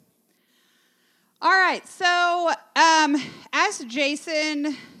All right, so as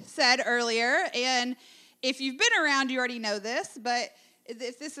Jason said earlier, and if you've been around, you already know this, but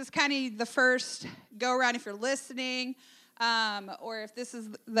if this is kind of the first go-around, if you're listening, or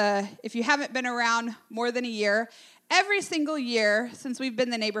if you haven't been around more than a year, every single year since we've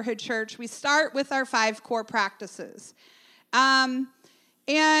been the neighborhood church, we start with our 5 core practices. And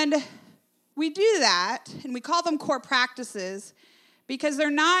we do that, and we call them core practices because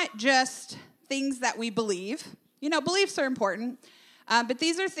they're not just things that we believe. You know, beliefs are important, but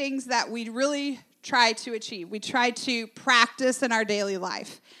these are things that we really try to achieve. We try to practice in our daily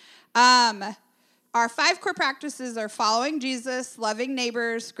life. Our 5 core practices are following Jesus, loving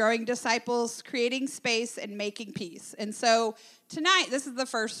neighbors, growing disciples, creating space, and making peace. And so tonight, this is the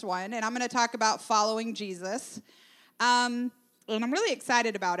first one, and I'm going to talk about following Jesus. And I'm really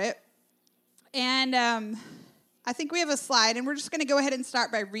excited about it. And I think we have a slide, and we're just going to go ahead and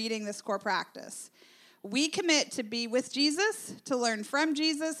start by reading this core practice. We commit to be with Jesus, to learn from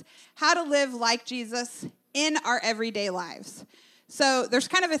Jesus, how to live like Jesus in our everyday lives. So there's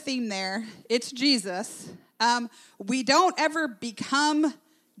kind of a theme there. It's Jesus. We don't ever become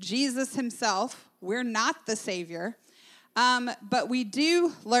Jesus himself. We're not the Savior. But we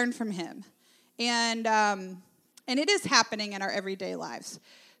do learn from him. And it is happening in our everyday lives.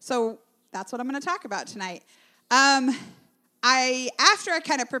 So that's what I'm going to talk about tonight. After I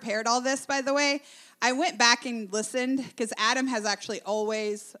kind of prepared all this, by the way, I went back and listened because Adam has actually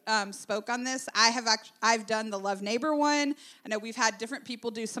always spoke on this. I've done the Love Neighbor one. I know we've had different people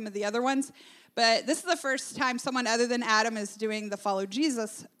do some of the other ones, but this is the first time someone other than Adam is doing the Follow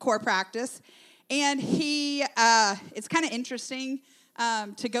Jesus core practice. And it's kind of interesting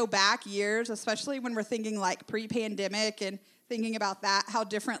to go back years, especially when we're thinking like pre-pandemic and thinking about that, how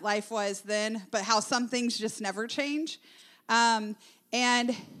different life was then, but how some things just never change.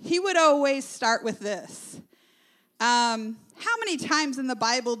 And he would always start with this. How many times in the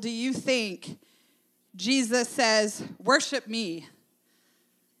Bible do you think Jesus says, worship me?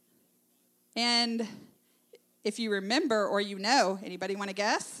 And if you remember or you know, anybody want to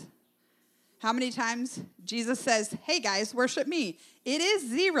guess? How many times Jesus says, hey guys, worship me? It is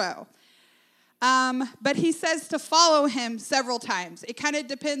 0. But he says to follow him several times. It kind of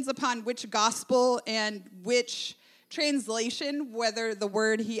depends upon which gospel and which translation, whether the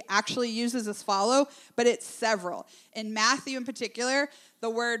word he actually uses is follow, but it's several. In Matthew in particular, the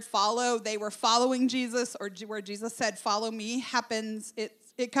word follow, they were following Jesus, or where Jesus said, follow me, happens,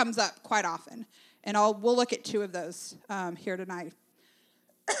 it comes up quite often. And we'll look at 2 of those here tonight.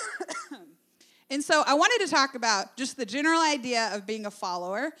 And so I wanted to talk about just the general idea of being a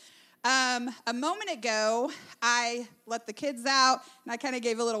follower. A moment ago, I let the kids out, and I kind of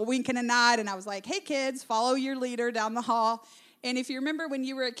gave a little wink and a nod, and I was like, hey, kids, follow your leader down the hall. And if you remember when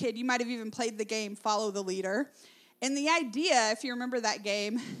you were a kid, you might have even played the game Follow the Leader. And the idea, if you remember that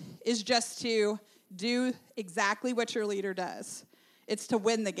game, is just to do exactly what your leader does. It's to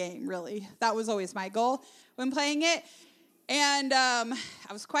win the game, really. That was always my goal when playing it. And I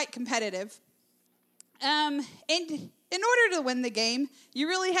was quite competitive. And in order to win the game, you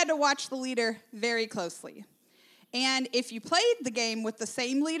really had to watch the leader very closely. And if you played the game with the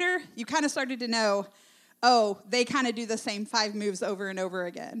same leader, you kind of started to know, they kind of do the same 5 moves over and over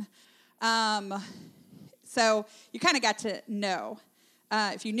again. So you kind of got to know.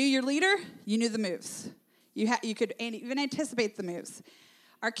 If you knew your leader, you knew the moves. You could even anticipate the moves.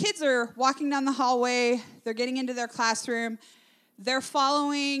 Our kids are walking down the hallway. They're getting into their classroom. They're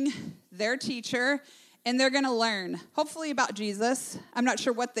following their teacher. And they're going to learn, hopefully, about Jesus. I'm not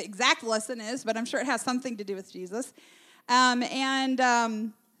sure what the exact lesson is, but I'm sure it has something to do with Jesus. It's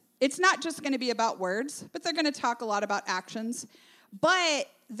not just going to be about words, but they're going to talk a lot about actions. But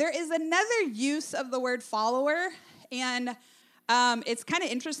there is another use of the word follower, and it's kind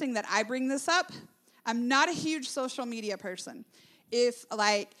of interesting that I bring this up. I'm not a huge social media person.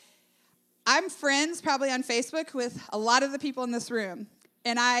 I'm friends probably on Facebook with a lot of the people in this room,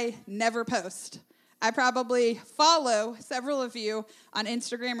 and I never post. I probably follow several of you on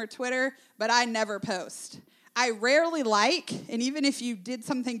Instagram or Twitter, but I never post. I rarely like, and even if you did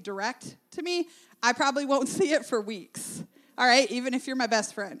something direct to me, I probably won't see it for weeks, all right, even if you're my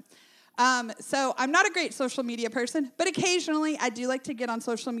best friend. So I'm not a great social media person, but occasionally I do like to get on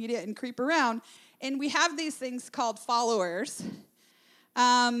social media and creep around, and we have these things called followers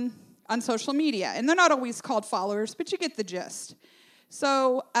on social media, and they're not always called followers, but you get the gist.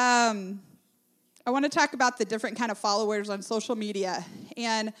 So I want to talk about the different kind of followers on social media,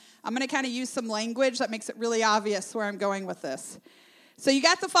 and I'm going to kind of use some language that makes it really obvious where I'm going with this. So you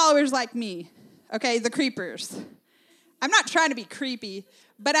got the followers like me, okay, the creepers. I'm not trying to be creepy,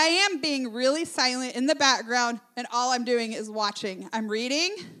 But I am being really silent in the background, and all I'm doing is watching. I'm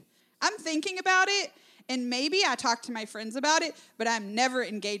reading, I'm thinking about it, and maybe I talk to my friends about it, but I'm never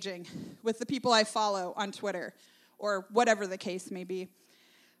engaging with the people I follow on Twitter or whatever the case may be.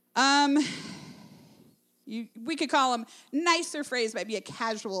 We could call them, nicer phrase might be a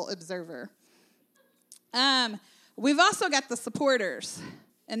casual observer. We've also got the supporters,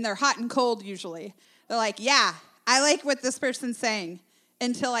 and they're hot and cold usually. They're like, yeah, I like what this person's saying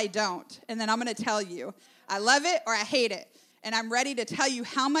until I don't. And then I'm going to tell you, I love it or I hate it. And I'm ready to tell you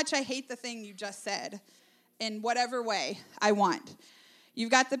how much I hate the thing you just said in whatever way I want. You've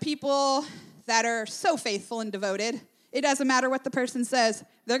got the people that are so faithful and devoted. It doesn't matter what the person says.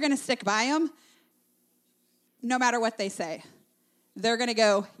 They're going to stick by them no matter what they say. They're going to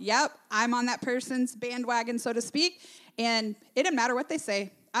go, yep, I'm on that person's bandwagon, so to speak, and it doesn't matter what they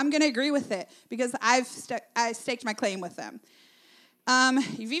say. I'm going to agree with it because I staked my claim with them.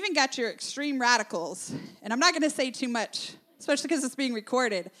 You've even got your extreme radicals, and I'm not going to say too much, especially because it's being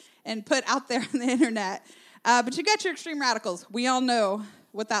recorded and put out there on the internet, but you got your extreme radicals. We all know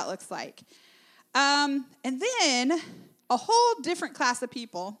what that looks like. And then a whole different class of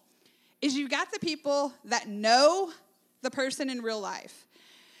people is you've got the people that know the person in real life.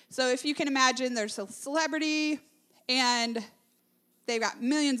 So if you can imagine, there's a celebrity, and they've got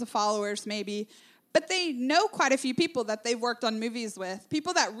millions of followers maybe, but they know quite a few people that they've worked on movies with,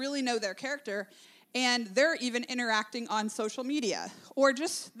 people that really know their character, and they're even interacting on social media, or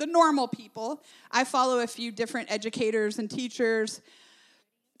just the normal people. I follow a few different educators and teachers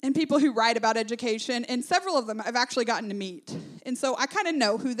and people who write about education, and several of them I've actually gotten to meet. And so I kind of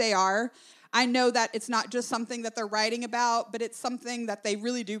know who they are. I know that it's not just something that they're writing about, but it's something that they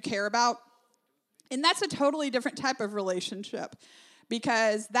really do care about. And that's a totally different type of relationship,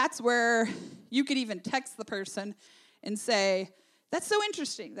 because that's where you could even text the person and say, that's so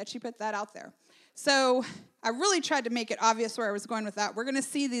interesting that you put that out there. So I really tried to make it obvious where I was going with that. We're going to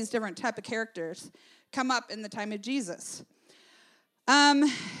see these different type of characters come up in the time of Jesus.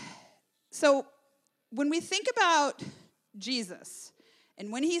 So when we think about Jesus,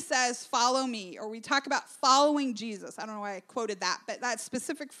 and when he says, follow me, or we talk about following Jesus, I don't know why I quoted that, but that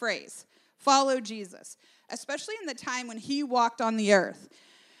specific phrase, follow Jesus, especially in the time when he walked on the earth.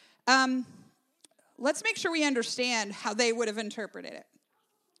 Let's make sure we understand how they would have interpreted it.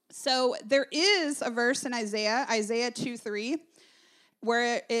 So there is a verse in Isaiah 2:3,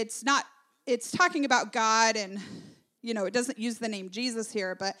 where it's talking about God, and, it doesn't use the name Jesus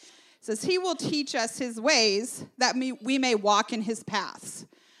here, but it says, he will teach us his ways that we may walk in his paths.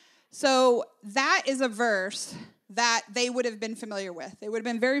 So that is a verse that they would have been familiar with. They would have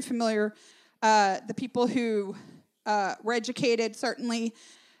been very familiar, the people who were educated, certainly,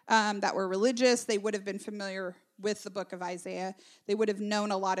 that were religious, they would have been familiar with the book of Isaiah. They would have known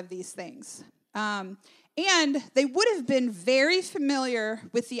a lot of these things. And they would have been very familiar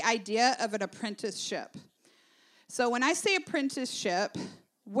with the idea of an apprenticeship. So when I say apprenticeship,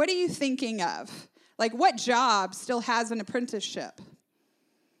 what are you thinking of? Like, what job still has an apprenticeship?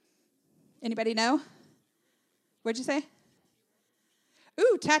 Anybody know? What'd you say?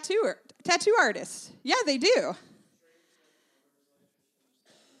 Ooh, tattoo artists. Yeah, they do.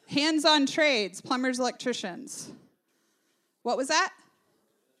 Hands-on trades, plumbers, electricians. What was that?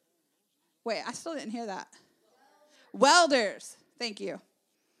 Wait, I still didn't hear that. Welders. Thank you.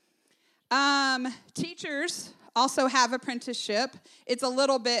 Teachers also have apprenticeship. It's a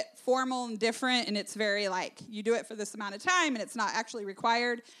little bit formal and different, and it's very like, you do it for this amount of time, and it's not actually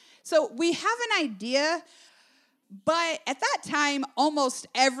required. So we have an idea, but at that time, almost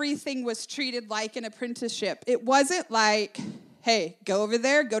everything was treated like an apprenticeship. It wasn't like, hey, go over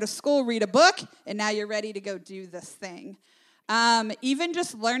there, go to school, read a book, and now you're ready to go do this thing. Even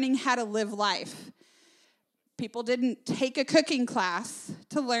just learning how to live life. People didn't take a cooking class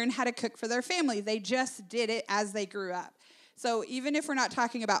to learn how to cook for their family. They just did it as they grew up. So even if we're not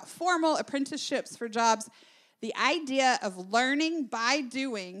talking about formal apprenticeships for jobs, the idea of learning by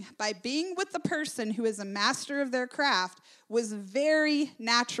doing, by being with the person who is a master of their craft, was very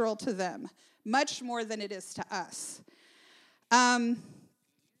natural to them, much more than it is to us. And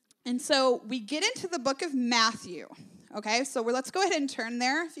so we get into the book of Matthew. Okay, so let's go ahead and turn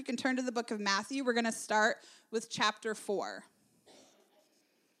there. If you can turn to the book of Matthew, we're going to start with chapter 4.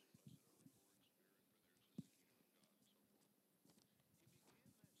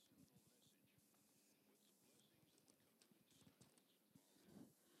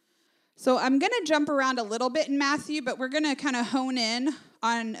 So I'm going to jump around a little bit in Matthew, but we're going to kind of hone in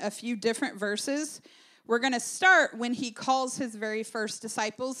on a few different verses. We're going to start when he calls his very first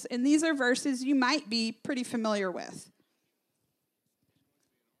disciples, and these are verses you might be pretty familiar with.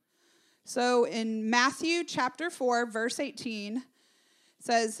 So in Matthew chapter 4, verse 18, it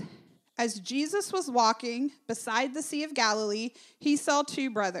says, as Jesus was walking beside the Sea of Galilee, he saw two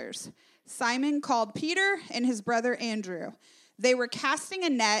brothers, Simon called Peter and his brother Andrew. They were casting a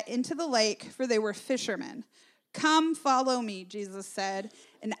net into the lake, for they were fishermen. Come, follow me, Jesus said,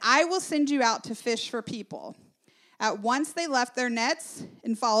 and I will send you out to fish for people. At once they left their nets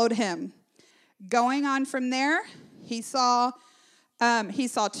and followed him. Going on from there, he saw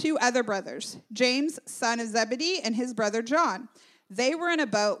two other brothers, James, son of Zebedee, and his brother John. They were in a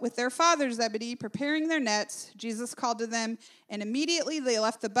boat with their father Zebedee, preparing their nets. Jesus called to them, and immediately they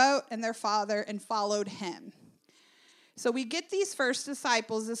left the boat and their father and followed him. So we get these first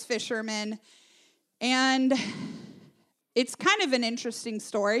disciples as fishermen, and it's kind of an interesting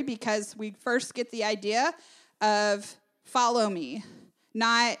story because we first get the idea of follow me,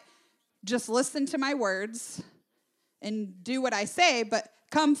 not just listen to my words and do what I say, but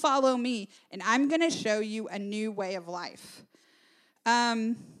come follow me, and I'm going to show you a new way of life.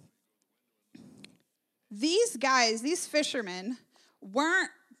 These guys, these fishermen, weren't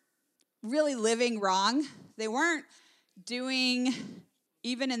really living wrong. They weren't doing,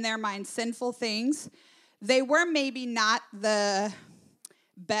 even in their minds, sinful things. They were maybe not the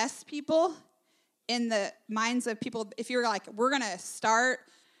best people in the minds of people. If you're like, we're going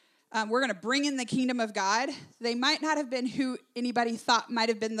to bring in the kingdom of God, they might not have been who anybody thought might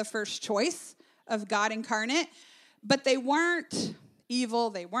have been the first choice of God incarnate, but they weren't evil.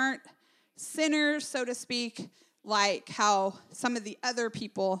 They weren't sinners, so to speak, like how some of the other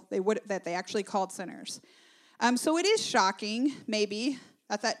people that they actually called sinners. So it is shocking, maybe,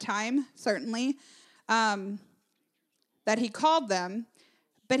 at that time, certainly, that he called them.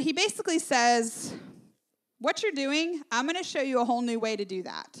 But he basically says, what you're doing, I'm going to show you a whole new way to do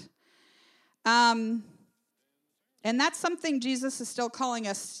that. And that's something Jesus is still calling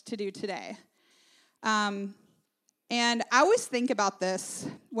us to do today. And I always think about this,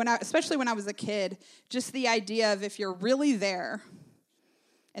 especially when I was a kid, just the idea of if you're really there,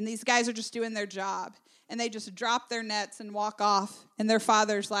 and these guys are just doing their job, and they just drop their nets and walk off, and their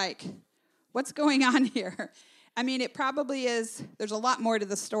father's like, what's going on here? I mean, it probably is, there's a lot more to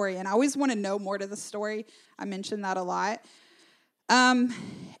the story, and I always want to know more to the story. I mention that a lot.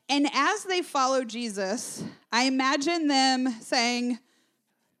 And as they follow Jesus, I imagine them saying,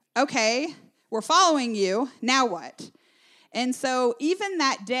 okay, we're following you, now what? And so even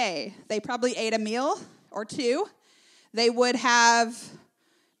that day, they probably ate a meal or two. They would have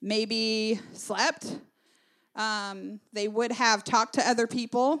maybe slept. They would have talked to other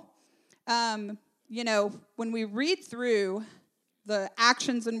people. When we read through the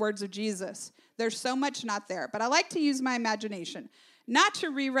actions and words of Jesus, there's so much not there. But I like to use my imagination, not to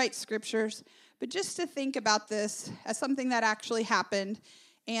rewrite scriptures, but just to think about this as something that actually happened.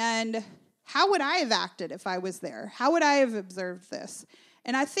 And how would I have acted if I was there? How would I have observed this?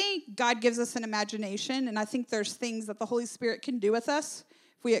 And I think God gives us an imagination, and I think there's things that the Holy Spirit can do with us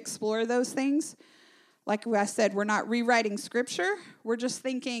if we explore those things. Like I said, we're not rewriting scripture. We're just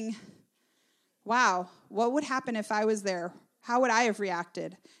thinking, wow, what would happen if I was there? How would I have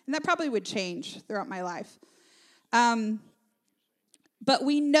reacted? And that probably would change throughout my life. But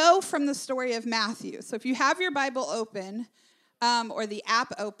we know from the story of Matthew. So if you have your Bible open or the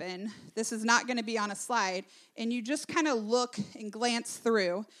app open, this is not going to be on a slide, and you just kind of look and glance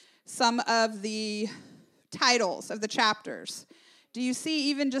through some of the titles of the chapters. Do you see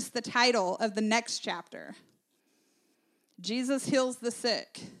even just the title of the next chapter? Jesus heals the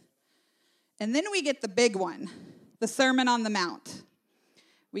sick. And then we get the big one, the Sermon on the Mount.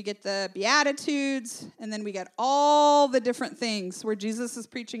 We get the Beatitudes, and then we get all the different things where Jesus is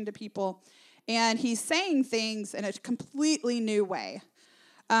preaching to people, and he's saying things in a completely new way.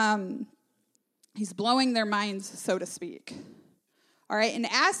 He's blowing their minds, so to speak. All right, and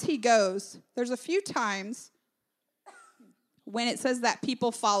as he goes, there's a few times when it says that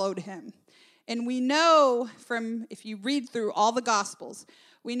people followed him. And we know from, if you read through all the Gospels,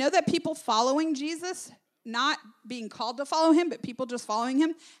 we know that people following Jesus, not being called to follow him, but people just following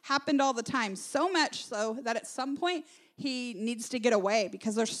him, happened all the time. So much so that at some point he needs to get away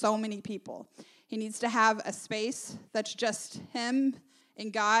because there's so many people. He needs to have a space that's just him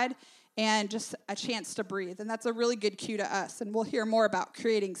and God and just a chance to breathe. And that's a really good cue to us. And we'll hear more about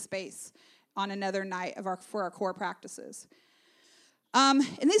creating space on another night for our core practices. And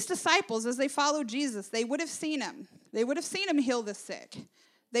these disciples, as they followed Jesus, they would have seen him. They would have seen him heal the sick.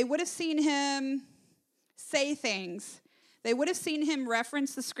 They would have seen him say things. They would have seen him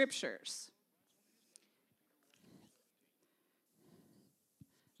reference the scriptures.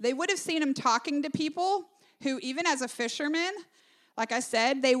 They would have seen him talking to people who, even as a fisherman, Like I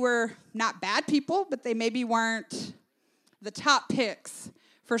said, they were not bad people, but they maybe weren't the top picks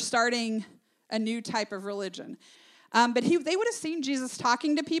for starting a new type of religion. But they would have seen Jesus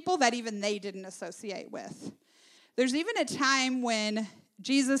talking to people that even they didn't associate with. There's even a time when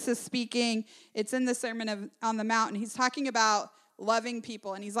Jesus is speaking, it's in the Sermon on the Mount, and he's talking about loving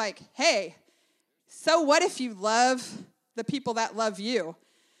people. And he's like, hey, so what if you love the people that love you?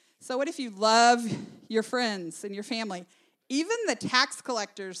 So what if you love your friends and your family? Even the tax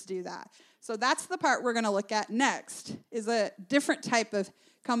collectors do that. So that's the part we're going to look at next, is a different type of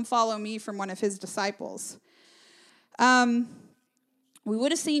come follow me from one of his disciples. We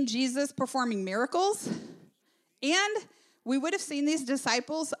would have seen Jesus performing miracles, and we would have seen these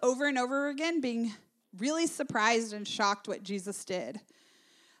disciples over and over again being really surprised and shocked what Jesus did.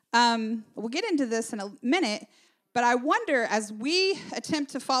 We'll get into this in a minute, but I wonder, as we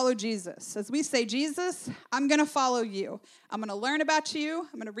attempt to follow Jesus, as we say, Jesus, I'm going to follow you. I'm going to learn about you.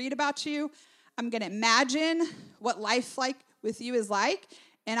 I'm going to read about you. I'm going to imagine what life like with you is like,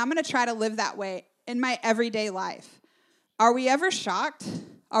 and I'm going to try to live that way in my everyday life. Are we ever shocked?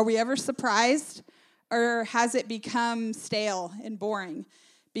 Are we ever surprised? Or has it become stale and boring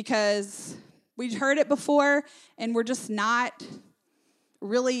because we've heard it before and we're just not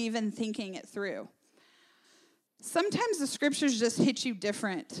really even thinking it through? Sometimes the scriptures just hit you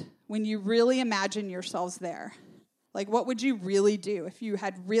different when you really imagine yourselves there. Like, what would you really do if you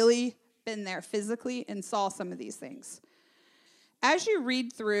had really been there physically and saw some of these things? As you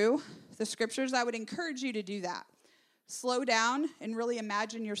read through the scriptures, I would encourage you to do that. Slow down and really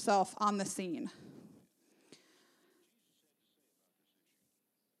imagine yourself on the scene.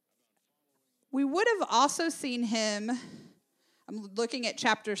 We would have also seen him, I'm looking at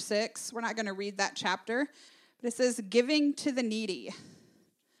chapter 6. We're not going to read that chapter, but it says giving to the needy.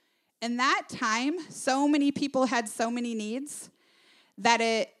 In that time, so many people had so many needs that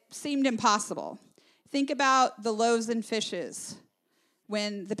it seemed impossible. Think about the loaves and fishes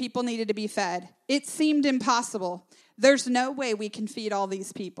when the people needed to be fed. It seemed impossible. There's no way we can feed all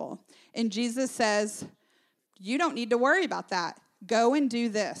these people. And Jesus says, you don't need to worry about that. Go and do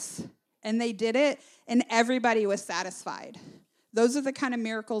this. And they did it, and everybody was satisfied. Those are the kind of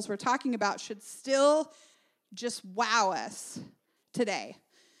miracles we're talking about, should still just wow us today.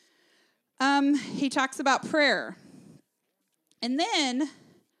 He talks about prayer. And then,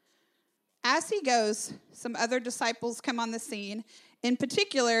 as he goes, some other disciples come on the scene, in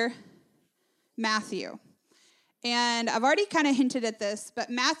particular, Matthew. And I've already kind of hinted at this, but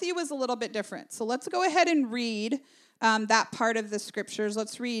Matthew was a little bit different. So let's go ahead and read that part of the scriptures.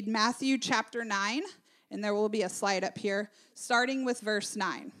 Let's read Matthew chapter 9, and there will be a slide up here, starting with verse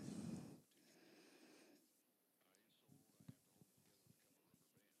 9.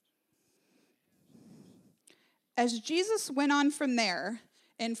 As Jesus went on from there,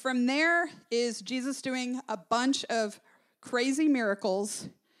 and from there is Jesus doing a bunch of crazy miracles,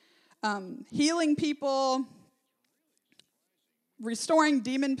 healing people, restoring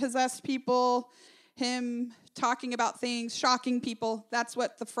demon-possessed people, him talking about things, shocking people. That's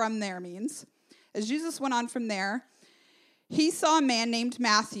what the from there means. As Jesus went on from there, he saw a man named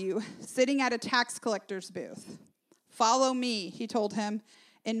Matthew sitting at a tax collector's booth. Follow me, he told him,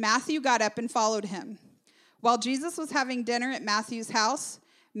 and Matthew got up and followed him. While Jesus was having dinner at Matthew's house,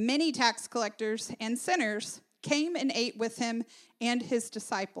 many tax collectors and sinners came and ate with him and his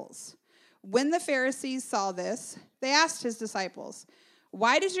disciples. When the Pharisees saw this, they asked his disciples,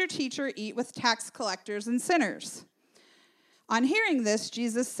 "Why does your teacher eat with tax collectors and sinners?" On hearing this,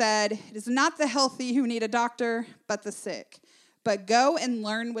 Jesus said, "It is not the healthy who need a doctor, but the sick. But go and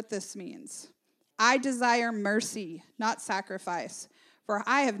learn what this means. I desire mercy, not sacrifice, for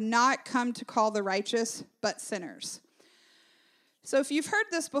I have not come to call the righteous, but sinners." So if you've heard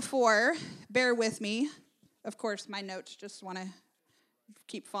this before, bear with me. Of course, my notes just want to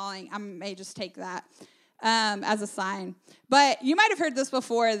keep falling. I may just take that as a sign. But you might have heard this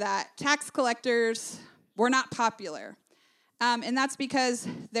before, that tax collectors were not popular. And that's because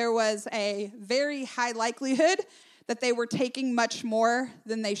there was a very high likelihood that they were taking much more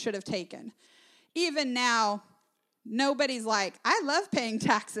than they should have taken. Even now, nobody's like, I love paying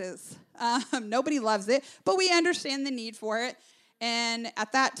taxes. Nobody loves it, but we understand the need for it. And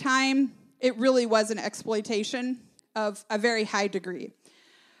at that time, it really was an exploitation of a very high degree.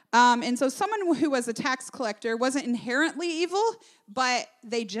 And so someone who was a tax collector wasn't inherently evil, but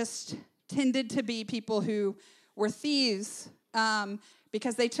they just tended to be people who were thieves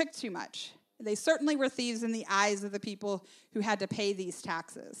because they took too much. They certainly were thieves in the eyes of the people who had to pay these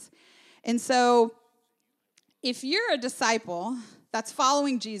taxes. And so if you're a disciple that's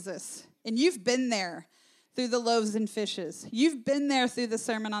following Jesus and you've been there through the loaves and fishes. You've been there through the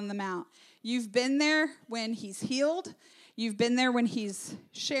Sermon on the Mount. You've been there when he's healed. You've been there when he's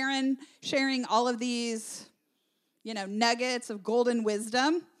sharing all of these, nuggets of golden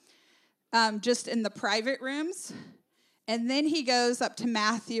wisdom, just in the private rooms. And then he goes up to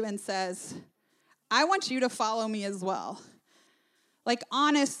Matthew and says, I want you to follow me as well. Like,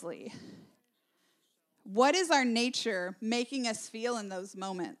 honestly, what is our nature making us feel in those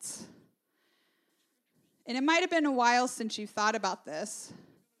moments? And it might have been a while since you thought about this.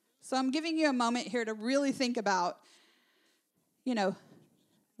 So I'm giving you a moment here to really think about,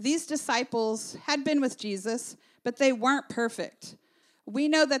 these disciples had been with Jesus, but they weren't perfect. We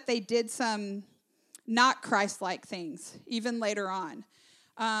know that they did some not Christ-like things, even later on.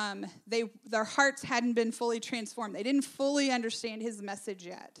 Their hearts hadn't been fully transformed. They didn't fully understand his message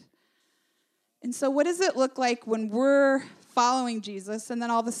yet. And so what does it look like when we're following Jesus and then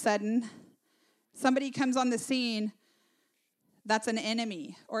all of a sudden somebody comes on the scene that's an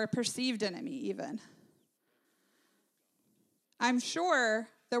enemy or a perceived enemy even? I'm sure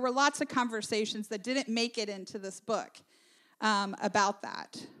there were lots of conversations that didn't make it into this book about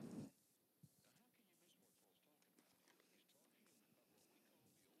that.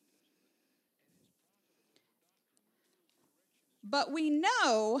 But we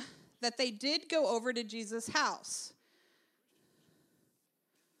know that they did go over to Jesus' house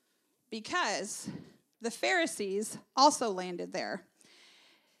because the Pharisees also landed there.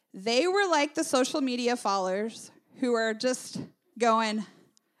 They were like the social media followers who are just going,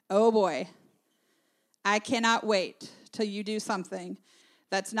 oh boy, I cannot wait till you do something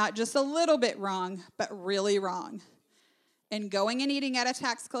that's not just a little bit wrong, but really wrong. And going and eating at a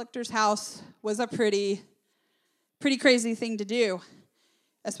tax collector's house was a pretty crazy thing to do,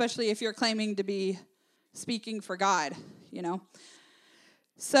 especially if you're claiming to be speaking for God,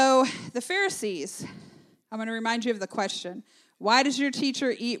 So the Pharisees, I'm going to remind you of the question. Why does your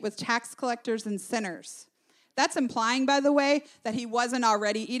teacher eat with tax collectors and sinners? That's implying, by the way, that he wasn't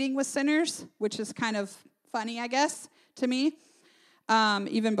already eating with sinners, which is kind of funny, I guess, to me,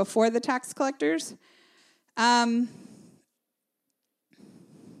 even before the tax collectors. And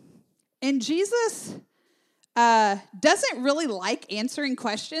Jesus doesn't really like answering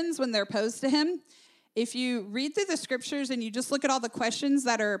questions when they're posed to him. If you read through the scriptures and you just look at all the questions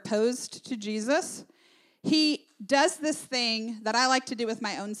that are posed to Jesus, he does this thing that I like to do with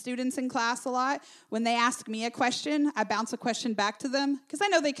my own students in class a lot. When they ask me a question, I bounce a question back to them because I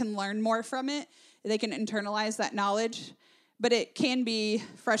know they can learn more from it. They can internalize that knowledge, but it can be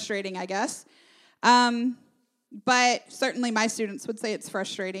frustrating, I guess. But certainly my students would say it's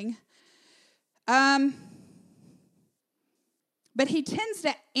frustrating. But he tends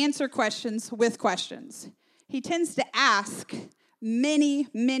to answer questions with questions. He tends to ask many,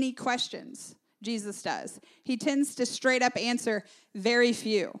 many questions, Jesus does. He tends to straight up answer very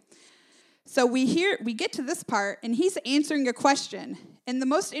few. So we get to this part, and he's answering a question. And the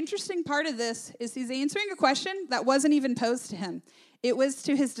most interesting part of this is he's answering a question that wasn't even posed to him. It was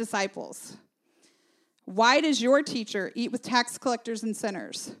to his disciples. Why does your teacher eat with tax collectors and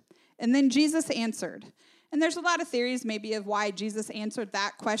sinners? And then Jesus answered. And there's a lot of theories maybe of why Jesus answered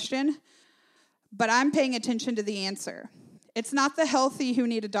that question, but I'm paying attention to the answer. It's not the healthy who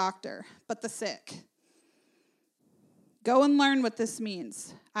need a doctor, but the sick. Go and learn what this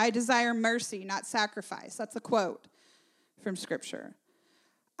means. I desire mercy, not sacrifice. That's a quote from Scripture.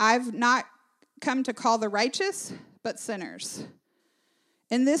 I've not come to call the righteous, but sinners.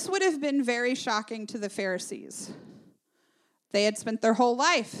 And this would have been very shocking to the Pharisees. They had spent their whole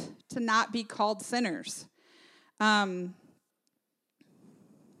life to not be called sinners. And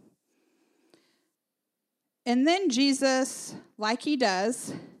then Jesus, like he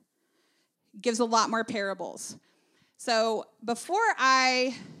does, gives a lot more parables. So before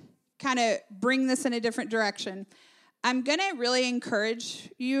I kind of bring this in a different direction, I'm going to really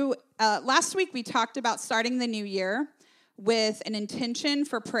encourage you. Last week we talked about starting the new year with an intention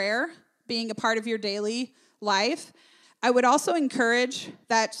for prayer being a part of your daily life. I would also encourage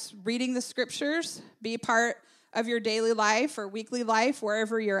that reading the scriptures be a part of your daily life or weekly life,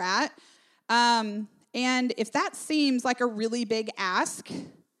 wherever you're at. And if that seems like a really big ask,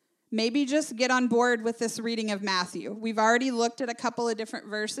 maybe just get on board with this reading of Matthew. We've already looked at a couple of different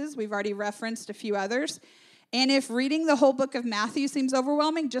verses. We've already referenced a few others. And if reading the whole book of Matthew seems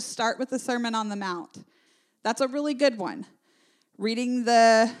overwhelming, just start with the Sermon on the Mount. That's a really good one. Reading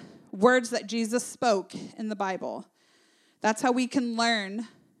the words that Jesus spoke in the Bible. That's how we can learn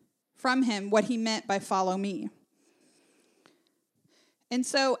from him what he meant by follow me. And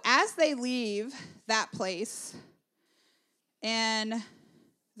so as they leave that place and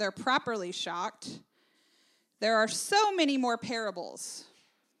they're properly shocked, there are so many more parables.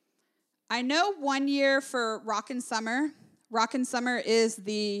 I know one year for Rockin' Summer is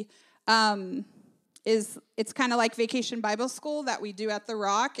it's kind of like Vacation Bible School that we do at the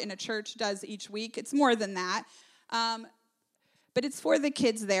Rock and a church does each week. It's more than that. But it's for the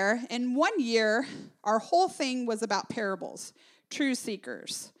kids there. And one year, our whole thing was about parables, truth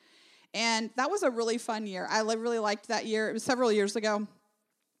seekers. And that was a really fun year. I really liked that year. It was several years ago.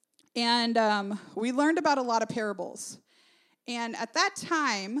 And we learned about a lot of parables. And at that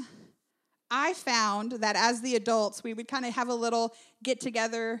time, I found that as the adults, we would kind of have a little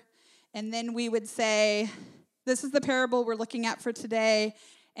get-together, and then we would say, this is the parable we're looking at for today,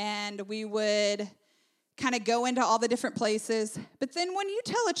 and we would kind of go into all the different places. But then when you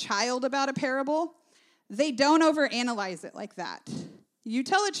tell a child about a parable, they don't overanalyze it like that. You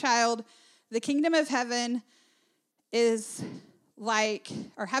tell a child the kingdom of heaven is like,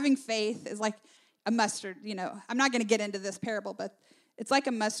 or having faith is like a mustard, I'm not going to get into this parable, but it's like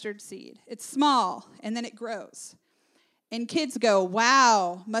a mustard seed. It's small, and then it grows. And kids go,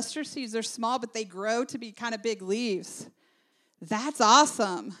 wow, mustard seeds are small, but they grow to be kind of big leaves. That's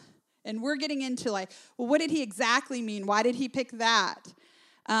awesome. And we're getting into well, what did he exactly mean? Why did he pick that?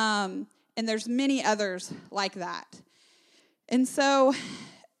 And there's many others like that. And so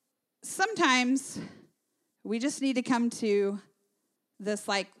sometimes we just need to come to this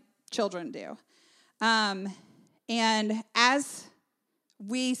like children do. And as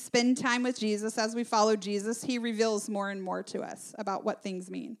we spend time with Jesus, as we follow Jesus, he reveals more and more to us about what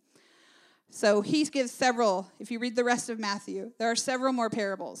things mean. So he gives several, if you read the rest of Matthew, there are several more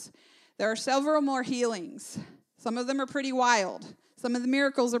parables. There are several more healings. Some of them are pretty wild. Some of the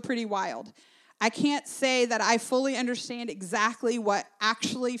miracles are pretty wild. I can't say that I fully understand exactly what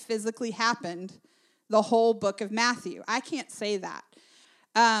actually physically happened the whole book of Matthew. I can't say that.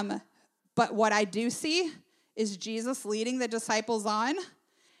 But what I do see is Jesus leading the disciples on.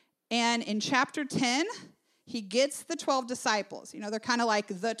 And in chapter 10, he gets the 12 disciples. They're kind of like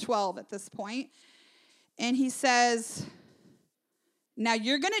the 12 at this point. And he says, now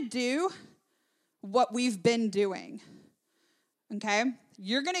you're going to do what we've been doing. Okay?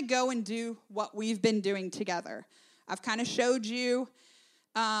 You're going to go and do what we've been doing together. I've kind of showed you,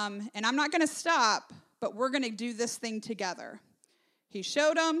 and I'm not going to stop, but we're going to do this thing together. He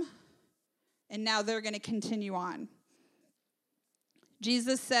showed them, and now they're going to continue on.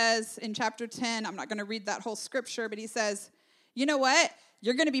 Jesus says in chapter 10, I'm not going to read that whole scripture, but he says, you know what?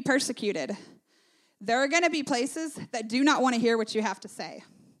 You're going to be persecuted. There are going to be places that do not want to hear what you have to say.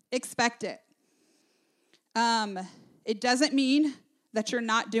 Expect it. It doesn't mean that you're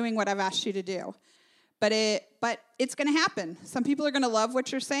not doing what I've asked you to do, but it's going to happen. Some people are going to love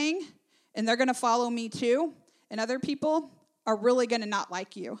what you're saying, and they're going to follow me too, and other people are really going to not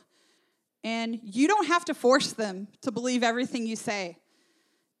like you. And you don't have to force them to believe everything you say.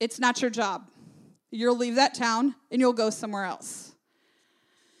 It's not your job. You'll leave that town, and you'll go somewhere else.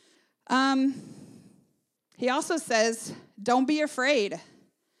 He also says, don't be afraid.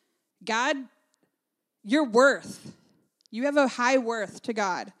 God, you're worth. You have a high worth to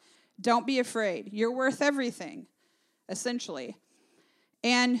God. Don't be afraid. You're worth everything, essentially.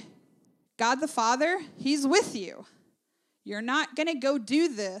 And God the Father, he's with you. You're not going to go do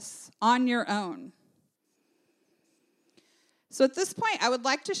this on your own. So at this point, I would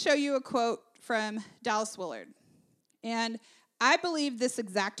like to show you a quote from Dallas Willard. And I believe this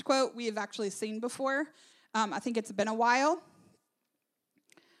exact quote we have actually seen before. I think it's been a while.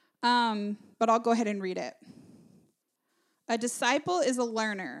 But I'll go ahead and read it. A disciple is a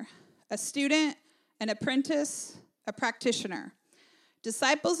learner, a student, an apprentice, a practitioner.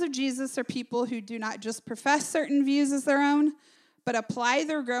 Disciples of Jesus are people who do not just profess certain views as their own, but apply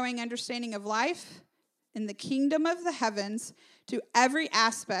their growing understanding of life in the kingdom of the heavens to every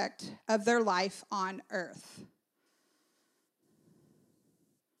aspect of their life on earth.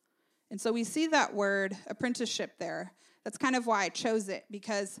 And so we see that word, apprenticeship, there. That's kind of why I chose it,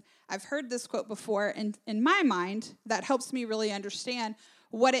 because I've heard this quote before, and in my mind, that helps me really understand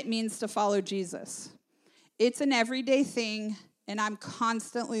what it means to follow Jesus. It's an everyday thing, and I'm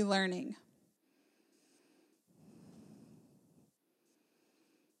constantly learning.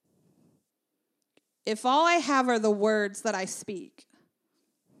 If all I have are the words that I speak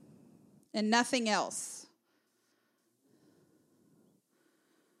and nothing else,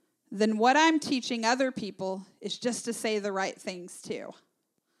 then what I'm teaching other people is just to say the right things too.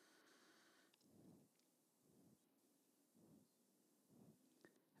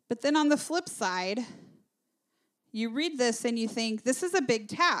 But then on the flip side, you read this and you think, this is a big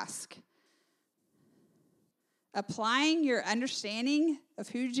task. Applying your understanding of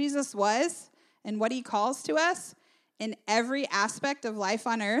who Jesus was and what he calls to us in every aspect of life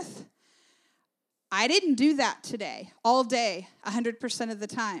on earth, I didn't do that today, all day, 100% of the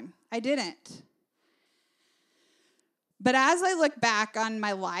time. I didn't. But as I look back on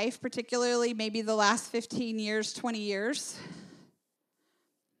my life, particularly maybe the last 15 years, 20 years,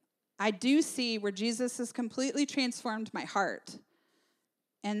 I do see where Jesus has completely transformed my heart.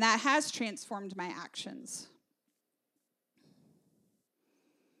 And that has transformed my actions.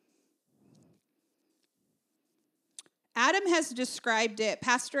 Adam has described it,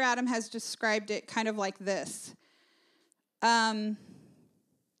 Pastor Adam has described it kind of like this. The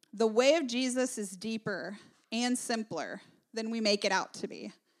way of Jesus is deeper and simpler than we make it out to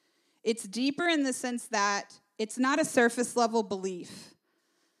be. It's deeper in the sense that it's not a surface level belief.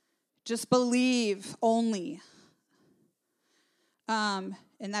 Just believe only. And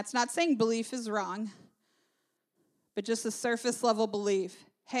that's not saying belief is wrong, but just a surface level belief.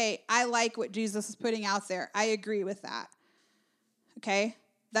 Hey, I like what Jesus is putting out there. I agree with that. Okay?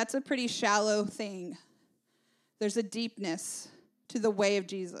 That's a pretty shallow thing. There's a deepness to the way of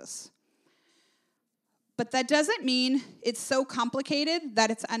Jesus. But that doesn't mean it's so complicated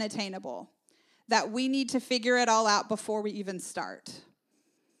that it's unattainable, that we need to figure it all out before we even start.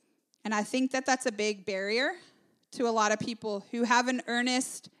 And I think that that's a big barrier to a lot of people who have an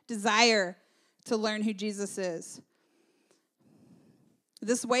earnest desire to learn who Jesus is.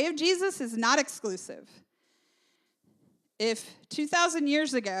 This way of Jesus is not exclusive. If 2,000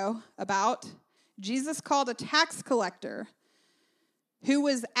 years ago, Jesus called a tax collector who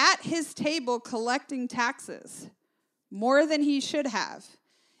was at his table collecting taxes more than he should have,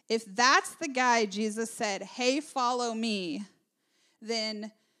 if that's the guy Jesus said, hey, follow me,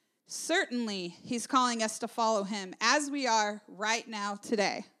 then certainly he's calling us to follow him as we are right now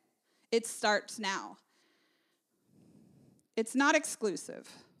today. It starts now. It's not exclusive.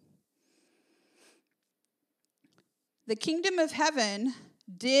 The kingdom of heaven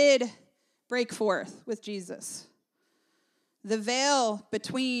did break forth with Jesus. The veil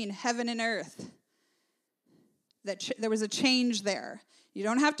between heaven and earth, there was a change there. You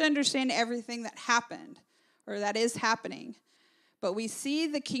don't have to understand everything that happened or that is happening, but we see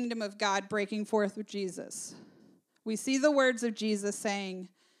the kingdom of God breaking forth with Jesus. We see the words of Jesus saying,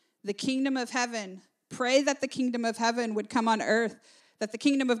 the kingdom of heaven, pray that the kingdom of heaven would come on earth, that the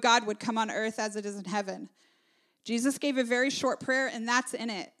kingdom of God would come on earth as it is in heaven. Jesus gave a very short prayer, and that's in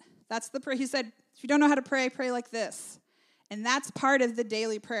it. That's the prayer. He said, if you don't know how to pray, pray like this. And that's part of the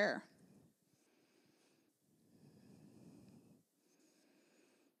daily prayer.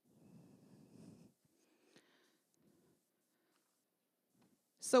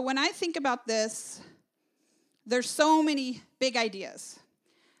 So when I think about this, there's so many big ideas.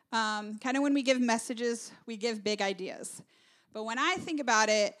 Kind of when we give messages, we give big ideas. But when I think about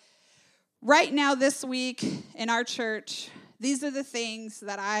it, right now this week in our church, these are the things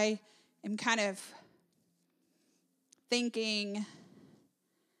that I am kind of thinking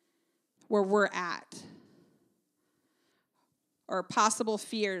where we're at, or possible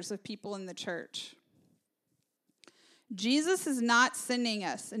fears of people in the church. Jesus is not sending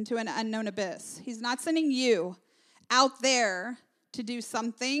us into an unknown abyss. He's not sending you out there to do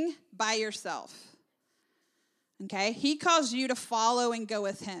something by yourself. Okay? He calls you to follow and go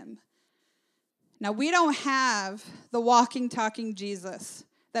with him. Now, we don't have the walking, talking Jesus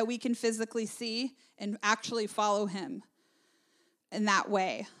that we can physically see and actually follow him in that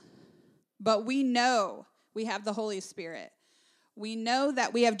way. But we know we have the Holy Spirit. We know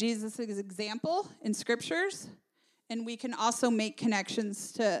that we have Jesus' example in scriptures, and we can also make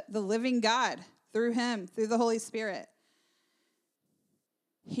connections to the living God through him, through the Holy Spirit.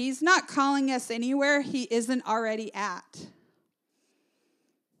 He's not calling us anywhere he isn't already at.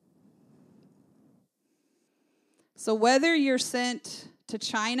 So whether you're sent to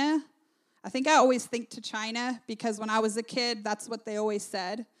China, I think I always think to China because when I was a kid, that's what they always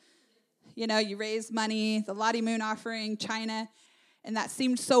said. You know, you raise money, the Lottie Moon offering, China, and that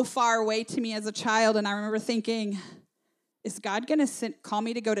seemed so far away to me as a child, and I remember thinking, is God going to call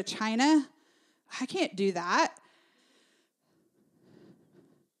me to go to China? I can't do that.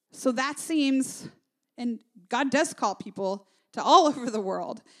 So that seems, and God does call people to all over the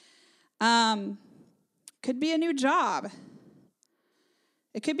world. Could be a new job.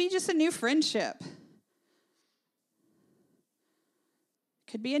 It could be just a new friendship.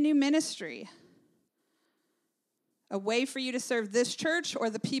 Could be a new ministry. A way for you to serve this church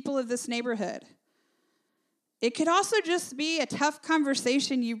or the people of this neighborhood. It could also just be a tough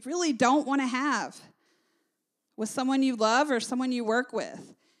conversation you really don't want to have with someone you love or someone you work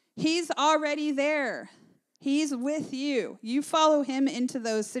with. He's already there. He's with you. You follow him into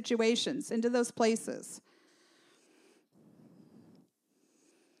those situations, into those places.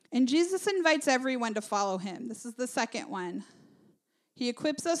 And Jesus invites everyone to follow him. This is the second one. He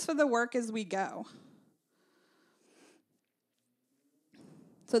equips us for the work as we go.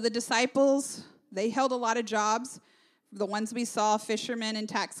 So the disciples, they held a lot of jobs. The ones we saw, fishermen and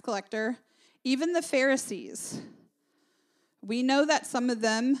tax collector. Even the Pharisees. We know that some of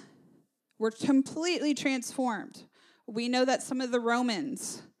them were completely transformed. We know that some of the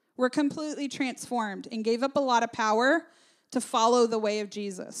Romans were completely transformed and gave up a lot of power to follow the way of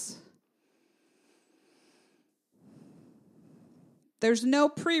Jesus. There's no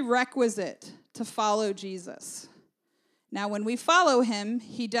prerequisite to follow Jesus. Now, when we follow him,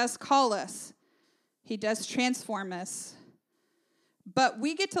 he does call us. He does transform us. But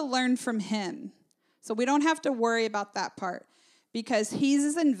we get to learn from him. So we don't have to worry about that part because he's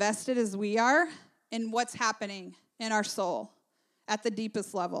as invested as we are in what's happening in our soul at the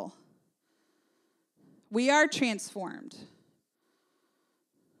deepest level. We are transformed.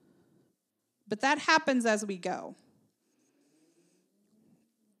 But that happens as we go.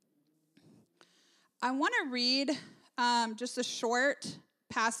 I want to read just a short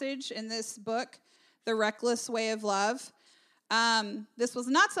passage in this book, The Reckless Way of Love. This was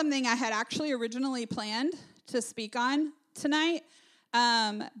not something I had actually originally planned to speak on tonight,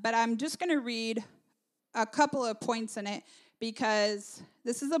 but I'm just going to read a couple of points in it because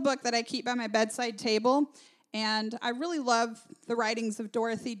this is a book that I keep by my bedside table, and I really love the writings of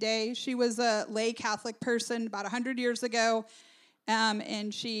Dorothy Day. She was a lay Catholic person about 100 years ago,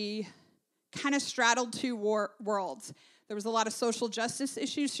 and she kind of straddled two worlds. There was a lot of social justice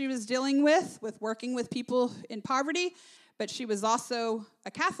issues she was dealing with working with people in poverty, but she was also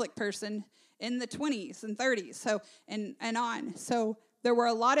a Catholic person in the 20s and 30s, so and on. So there were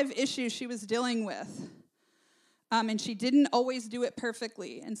a lot of issues she was dealing with, and she didn't always do it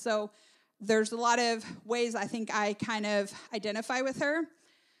perfectly. And so there's a lot of ways I think I kind of identify with her.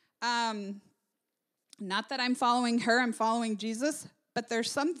 Not that I'm following her, I'm following Jesus, but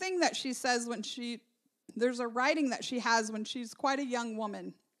there's something that she says there's a writing that she has when she's quite a young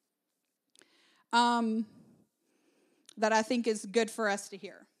woman that I think is good for us to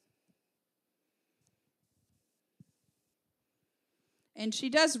hear. And she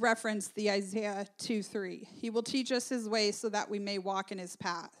does reference the Isaiah 2:3. He will teach us his ways so that we may walk in his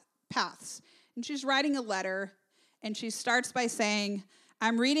paths. And she's writing a letter, and she starts by saying,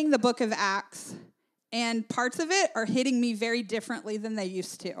 I'm reading the book of Acts, and parts of it are hitting me very differently than they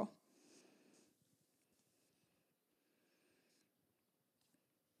used to.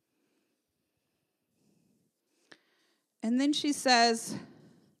 And then she says,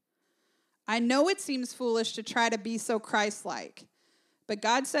 I know it seems foolish to try to be so Christ-like, but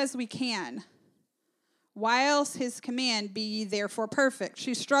God says we can. Why else his command, be ye therefore perfect?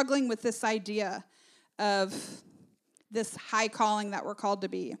 She's struggling with this idea of this high calling that we're called to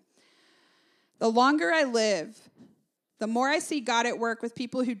be. The longer I live, the more I see God at work with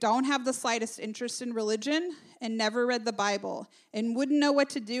people who don't have the slightest interest in religion and never read the Bible and wouldn't know what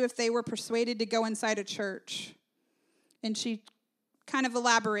to do if they were persuaded to go inside a church. And she kind of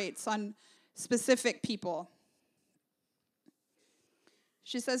elaborates on specific people.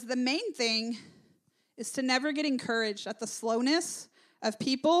 She says, the main thing is to never get encouraged at the slowness of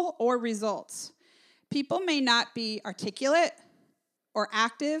people or results. People may not be articulate or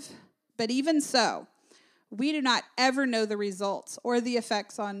active, but even so, we do not ever know the results or the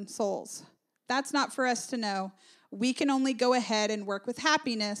effects on souls. That's not for us to know. We can only go ahead and work with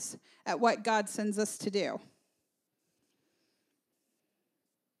happiness at what God sends us to do.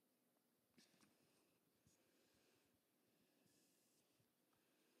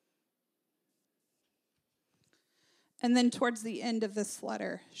 And then towards the end of this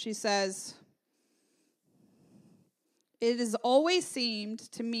letter, she says, it has always seemed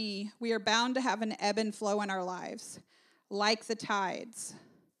to me we are bound to have an ebb and flow in our lives, like the tides.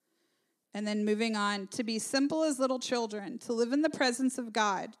 And then moving on, to be simple as little children, to live in the presence of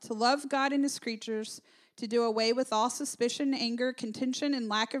God, to love God and his creatures, to do away with all suspicion, anger, contention, and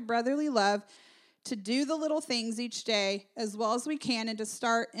lack of brotherly love, to do the little things each day as well as we can, and to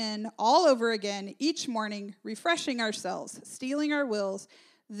start in all over again each morning, refreshing ourselves, steeling our wills.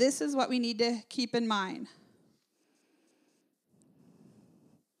 This is what we need to keep in mind.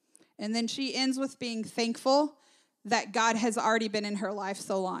 And then she ends with being thankful that God has already been in her life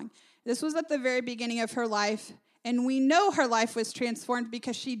so long. This was at the very beginning of her life, and we know her life was transformed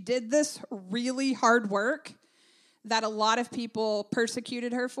because she did this really hard work that a lot of people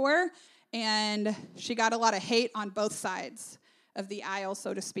persecuted her for, and she got a lot of hate on both sides of the aisle,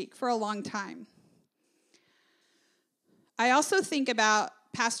 so to speak, for a long time. I also think about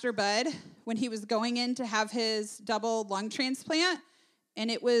Pastor Bud when he was going in to have his double lung transplant,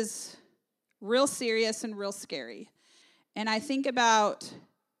 and it was real serious and real scary. And I think about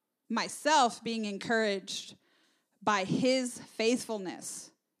myself being encouraged by his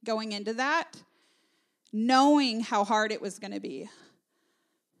faithfulness going into that, knowing how hard it was going to be.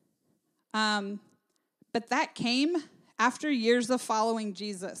 But that came after years of following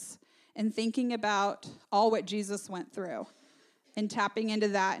Jesus and thinking about all what Jesus went through and tapping into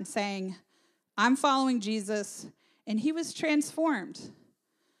that and saying, I'm following Jesus, and he was transformed.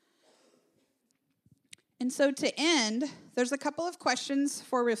 And so to end, there's a couple of questions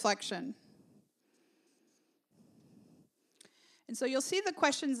for reflection. And so you'll see the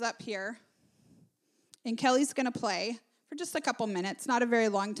questions up here, and Kelly's going to play for just a couple minutes, not a very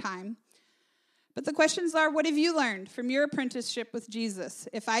long time. But the questions are, what have you learned from your apprenticeship with Jesus?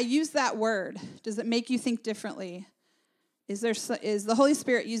 If I use that word, does it make you think differently? Is the Holy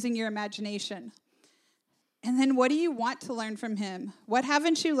Spirit using your imagination? And then what do you want to learn from him? What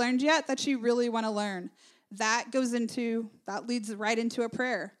haven't you learned yet that you really want to learn? That leads right into a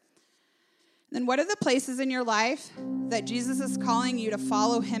prayer. And then what are the places in your life that Jesus is calling you to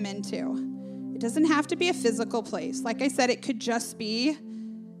follow him into? It doesn't have to be a physical place. Like I said, it could just be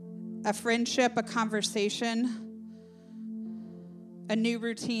a friendship, a conversation, a new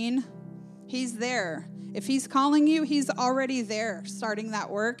routine. He's there. If he's calling you, he's already there, starting that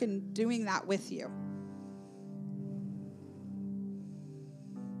work and doing that with you.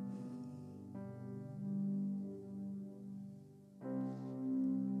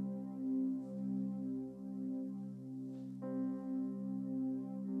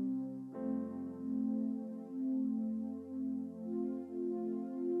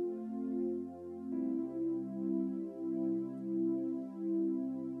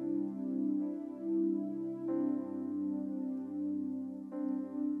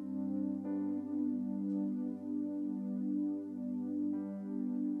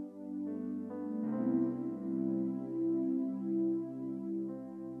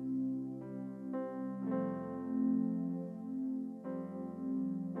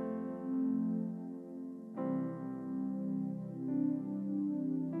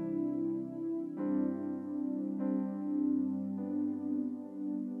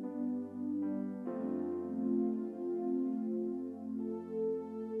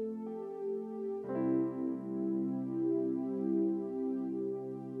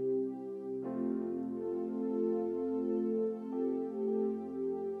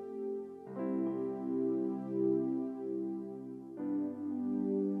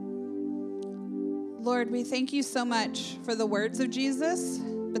 Lord, we thank you so much for the words of Jesus,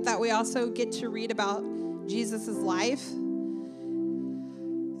 but that we also get to read about Jesus' life.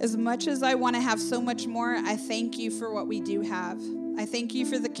 As much as I want to have so much more, I thank you for what we do have. I thank you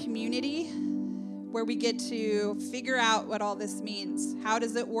for the community where we get to figure out what all this means. How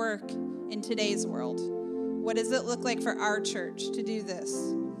does it work in today's world? What does it look like for our church to do this?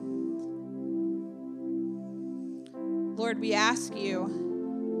 Lord, we ask you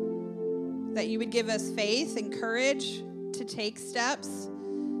that you would give us faith and courage to take steps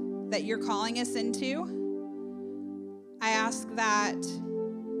that you're calling us into. I ask that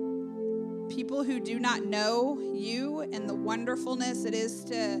people who do not know you and the wonderfulness it is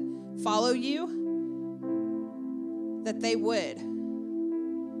to follow you, that they would.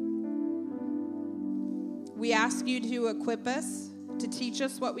 We ask you to equip us, to teach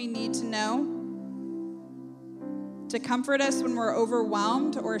us what we need to know, to comfort us when we're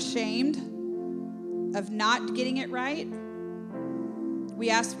overwhelmed or ashamed of not getting it right. We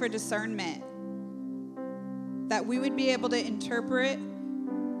ask for discernment, that we would be able to interpret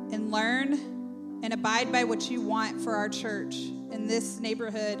and learn and abide by what you want for our church in this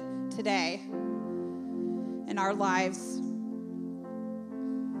neighborhood today, in our lives.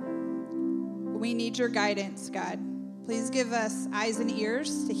 We need your guidance, God. Please give us eyes and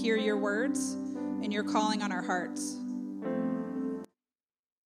ears to hear your words and your calling on our hearts.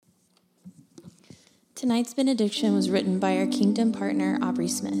 Tonight's benediction was written by our kingdom partner, Aubrey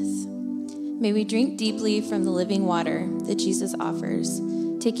Smith. May we drink deeply from the living water that Jesus offers,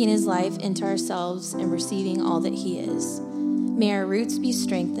 taking his life into ourselves and receiving all that he is. May our roots be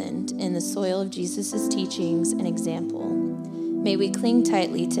strengthened in the soil of Jesus' teachings and example. May we cling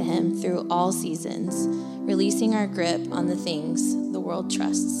tightly to him through all seasons, releasing our grip on the things the world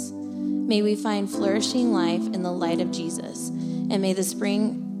trusts. May we find flourishing life in the light of Jesus, and may the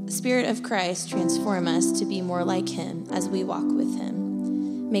Spirit of Christ transform us to be more like him as we walk with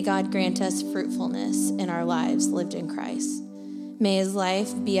him. May God grant us fruitfulness in our lives lived in Christ. May his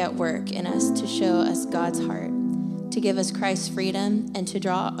life be at work in us to show us God's heart, to give us Christ's freedom, and to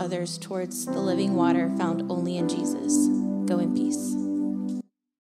draw others towards the living water found only in Jesus. Go in peace.